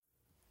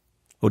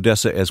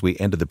Odessa, as we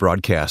ended the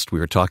broadcast, we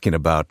were talking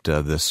about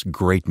this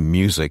great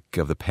music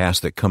of the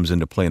past that comes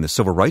into play in the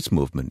civil rights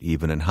movement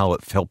even, and how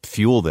it helped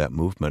fuel that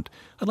movement.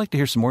 I'd like to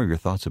hear some more of your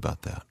thoughts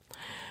about that.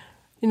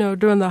 You know,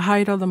 during the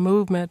height of the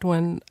movement,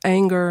 when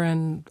anger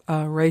and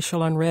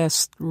racial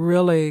unrest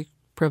really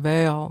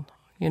prevailed,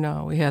 you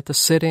know, we had the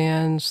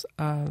sit-ins,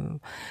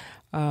 the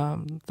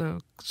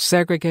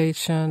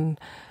segregation.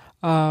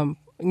 You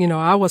know,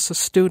 I was a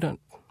student.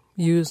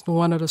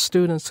 One of the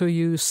students who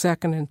used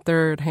second and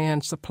third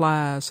hand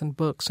supplies and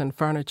books and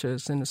furniture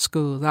in the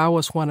schools. I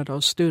was one of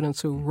those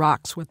students who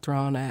rocks were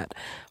thrown at,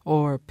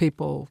 or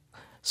people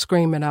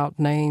screaming out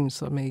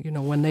names of me, you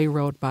know, when they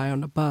rode by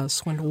on the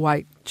bus, when the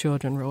white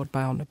children rode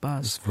by on the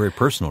bus. It's very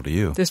personal to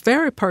you. It's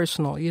very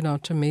personal, you know,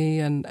 to me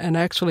and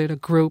actually the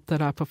group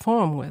that I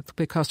perform with,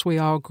 because we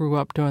all grew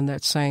up during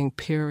that same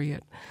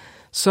period.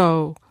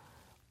 So,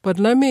 but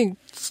I'm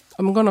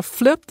going to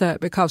flip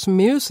that, because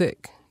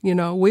music, you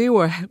know, we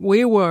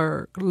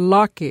were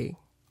lucky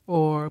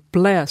or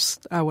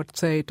blessed, I would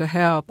say, to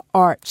have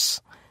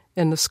arts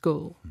in the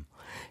school.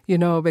 You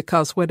know,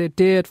 because what it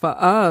did for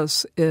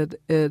us, it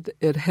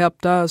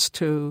helped us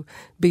to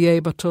be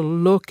able to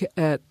look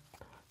at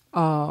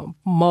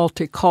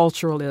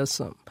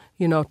multiculturalism.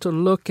 You know, to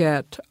look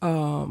at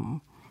the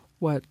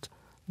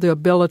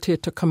ability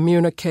to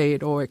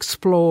communicate or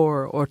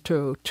explore or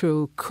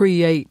to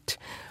create,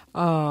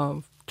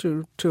 to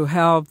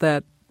have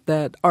that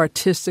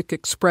artistic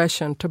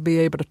expression, to be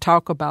able to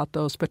talk about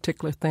those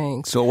particular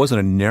things. So it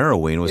wasn't a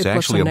narrowing, it was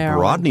actually a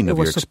broadening of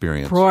your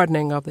experience. It was a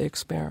broadening of the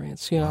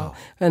experience, you know. Wow.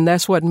 And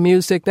that's what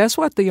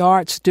the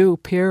arts do,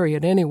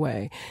 period,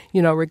 anyway,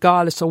 you know,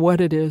 regardless of what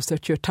it is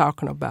that you're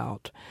talking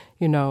about.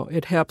 You know,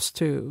 it helps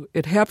you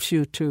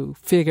to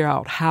figure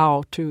out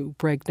how to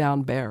break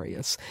down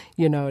barriers.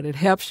 You know, it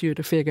helps you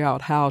to figure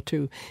out how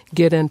to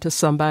get into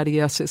somebody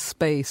else's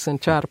space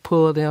and try to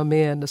pull them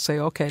in to say,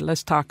 okay,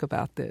 let's talk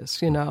about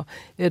this. You know,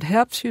 it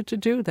helps you to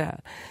do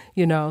that.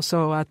 You know,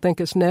 so I think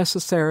it's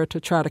necessary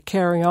to try to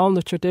carry on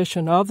the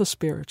tradition of the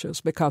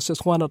spirituals, because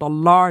it's one of the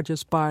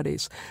largest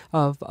bodies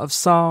of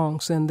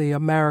songs in the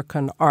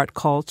American art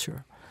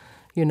culture.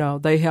 You know,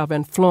 they have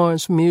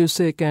influenced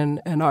music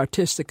and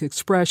artistic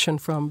expression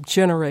from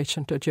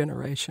generation to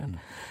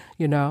generation.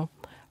 You know,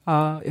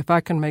 if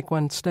I can make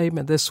one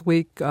statement, this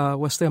week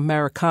was the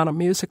Americana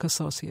Music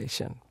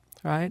Association,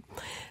 right?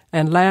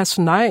 And last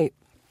night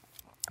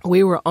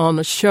we were on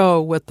a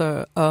show with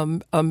a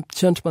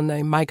gentleman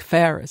named Mike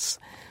Farris,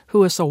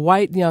 who is a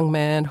white young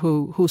man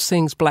who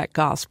sings black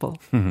gospel.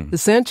 Mm-hmm.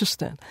 It's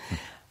interesting.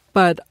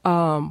 But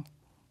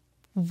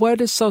what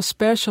was so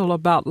special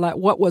about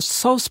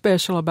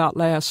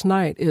last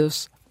night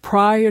is,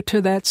 prior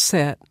to that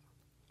set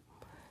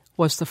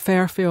was the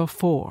Fairfield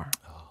Four.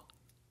 Oh.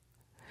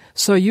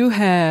 So you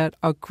had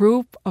a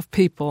group of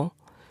people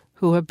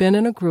who have been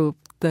in a group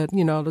that,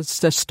 you know, that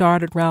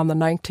started around the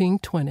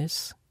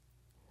 1920s,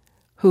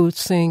 who's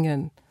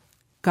singing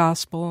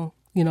gospel,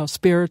 you know,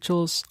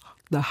 spirituals,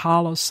 the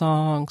hollow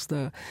songs,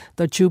 the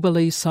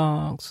Jubilee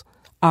songs,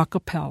 a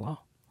cappella.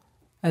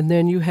 And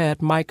then you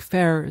had Mike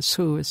Farris,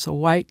 who is a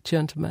white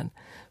gentleman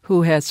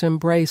who has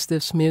embraced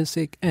this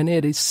music, and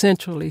it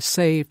essentially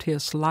saved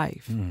his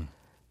life. Mm.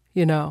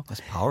 You know, that's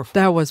powerful.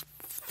 That was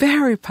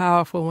very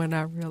powerful when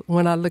I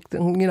looked.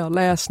 You know,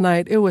 last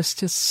night it was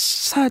just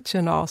such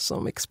an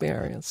awesome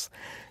experience.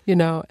 You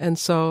know, and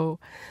so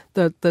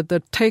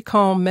the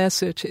take-home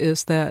message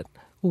is that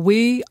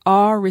we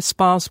are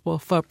responsible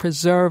for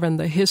preserving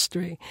the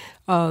history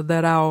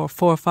that our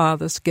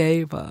forefathers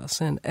gave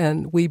us,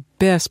 and we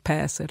best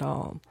pass it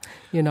on,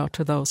 you know,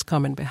 to those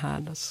coming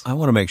behind us. I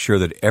want to make sure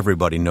that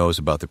everybody knows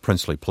about the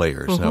Princely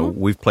Players. Mm-hmm. Now,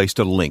 we've placed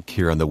a link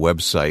here on the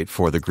website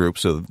for the group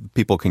so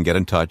people can get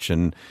in touch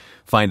and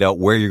find out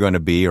where you're going to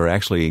be, or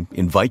actually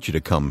invite you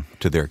to come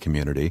to their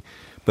community.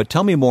 But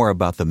tell me more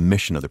about the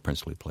mission of the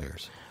Princely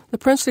Players. The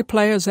Princely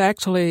Players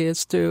actually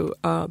is to,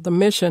 the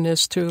mission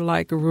is to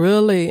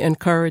really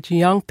encourage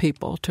young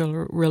people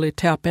to really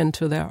tap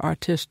into their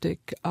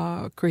artistic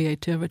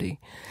creativity,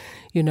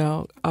 you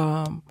know,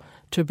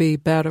 to be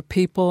better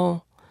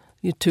people,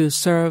 to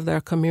serve their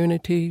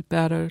community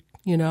better,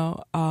 you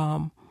know.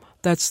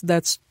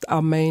 That's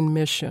our main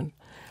mission.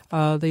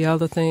 The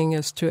other thing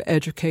is to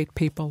educate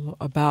people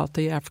about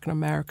the African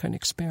American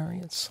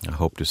experience. I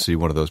hope to see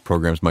one of those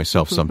programs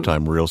myself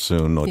sometime real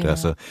soon,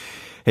 Odessa. Yeah.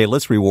 Hey,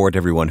 let's reward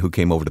everyone who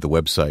came over to the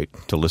website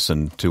to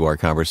listen to our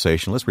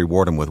conversation. Let's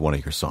reward them with one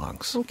of your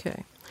songs.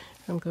 Okay.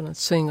 I'm going to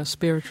sing a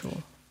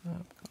spiritual.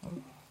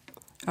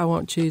 I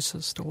want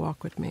Jesus to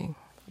walk with me.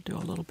 I'll do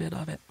a little bit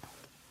of it.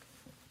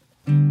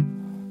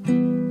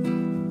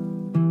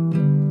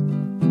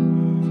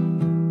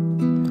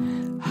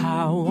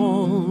 I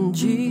want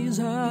Jesus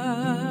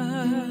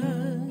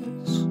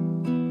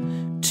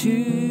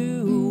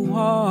to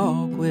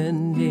walk with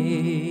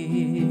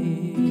me.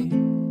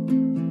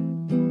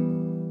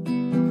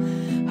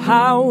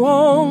 I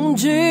want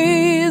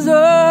Jesus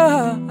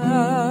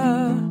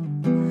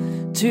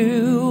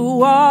to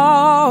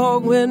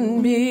walk with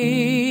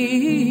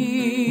me.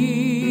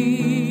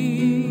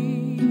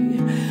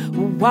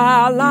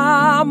 while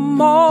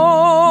I'm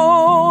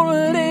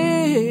on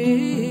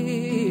this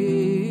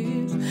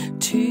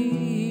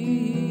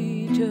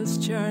teacher's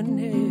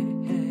journey.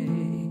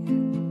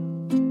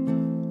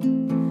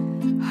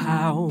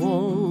 I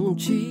want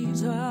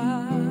Jesus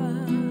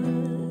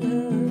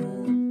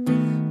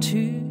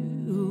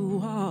to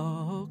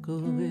walk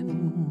with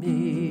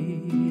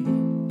me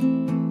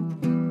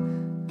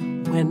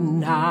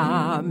when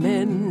I'm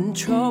in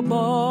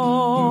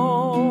trouble.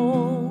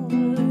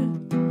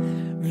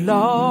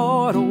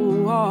 Lord,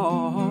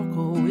 walk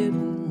with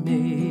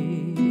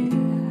me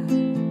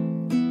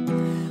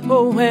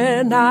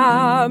when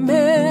I'm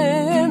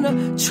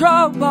in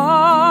trouble.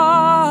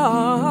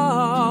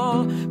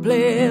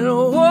 Please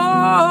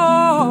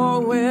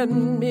walk with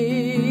me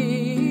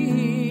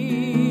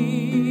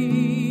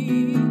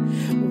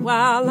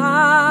while